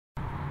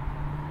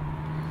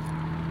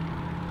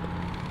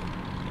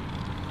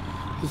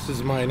This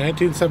is my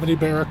 1970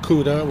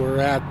 Barracuda. We're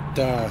at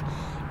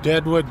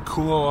Deadwood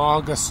cool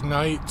August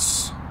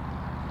nights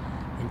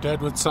in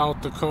Deadwood,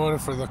 South Dakota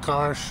for the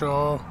car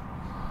show.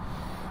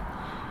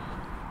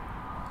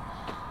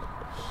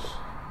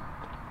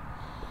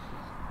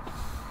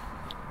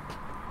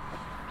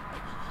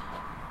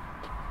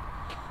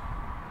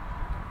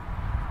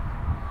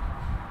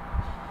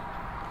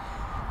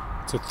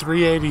 It's a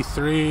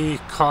 383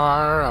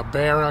 car, a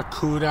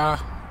Barracuda.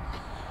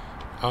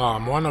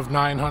 One of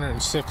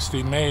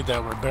 960 made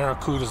that were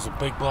Barracudas, the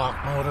big block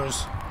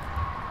motors.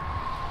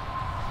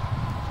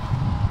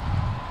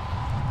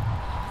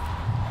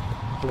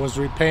 It was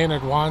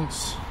repainted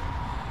once.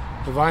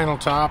 The vinyl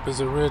top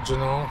is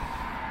original.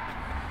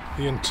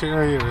 The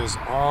interior is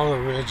all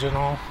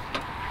original.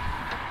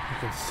 You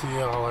can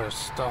see all our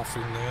stuff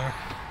in there.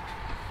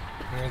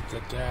 There's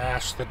the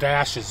dash. The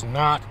dash is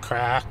not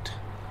cracked.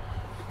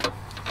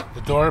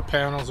 The door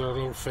panels are a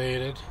little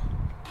faded.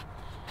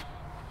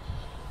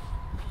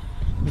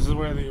 This is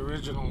where the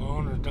original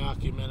owner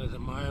documented the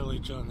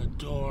mileage on the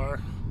door.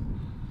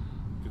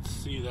 You can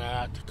see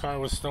that. The car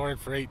was stored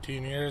for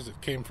 18 years. It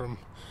came from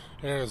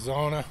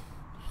Arizona.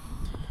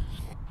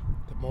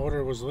 The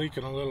motor was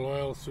leaking a little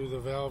oil through the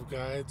valve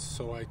guides,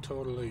 so I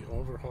totally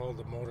overhauled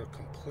the motor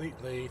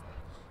completely.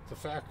 It's a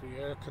factory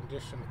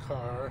air-conditioned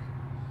car.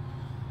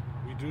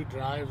 We do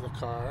drive the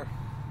car.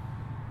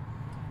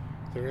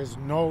 There is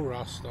no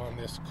rust on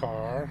this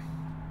car.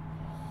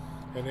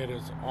 And it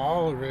is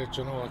all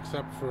original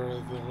except for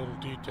the little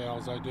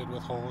details I did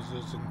with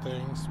hoses and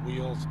things,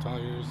 wheels,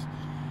 tires,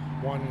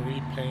 one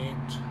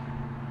repaint,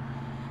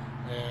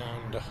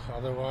 and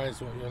otherwise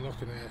what you're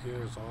looking at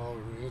here is all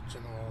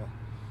original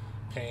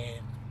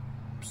paint,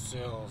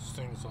 sills,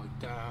 things like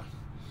that.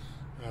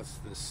 That's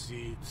the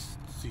seats.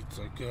 The seats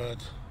are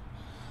good.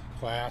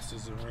 Glass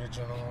is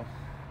original.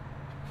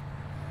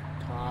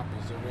 Top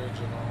is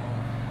original.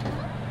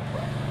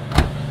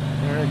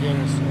 There again,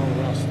 there's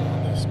no rust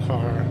on this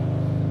car.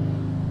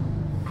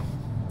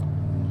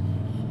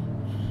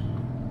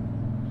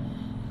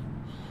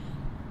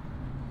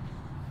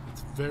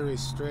 Very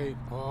straight.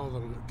 All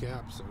the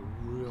gaps are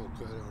real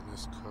good on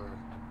this car.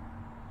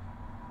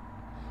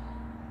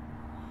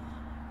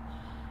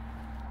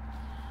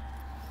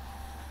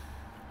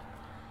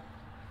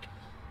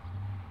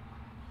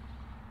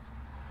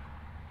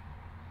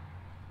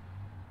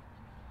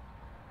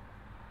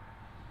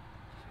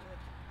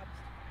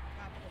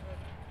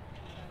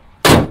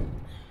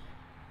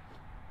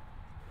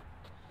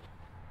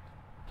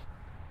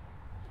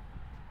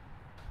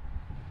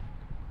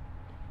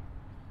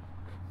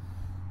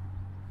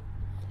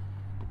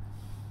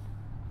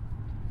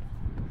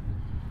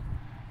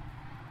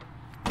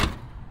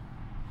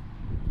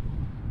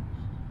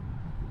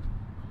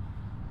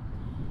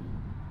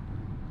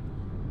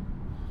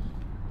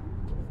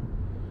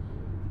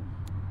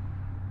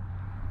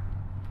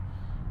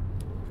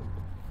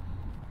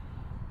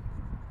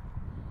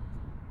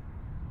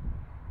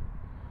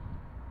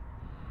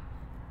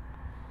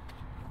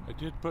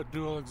 I did put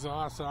dual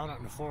exhaust on it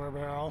in the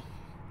 4-barrel.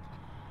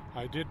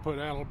 I did put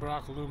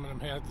Edelbrock aluminum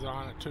heads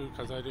on it too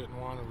because I didn't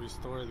want to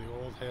restore the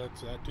old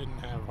heads that didn't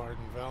have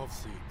hardened valve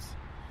seats.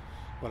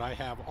 But I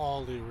have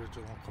all the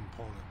original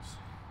components.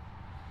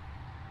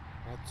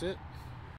 That's it.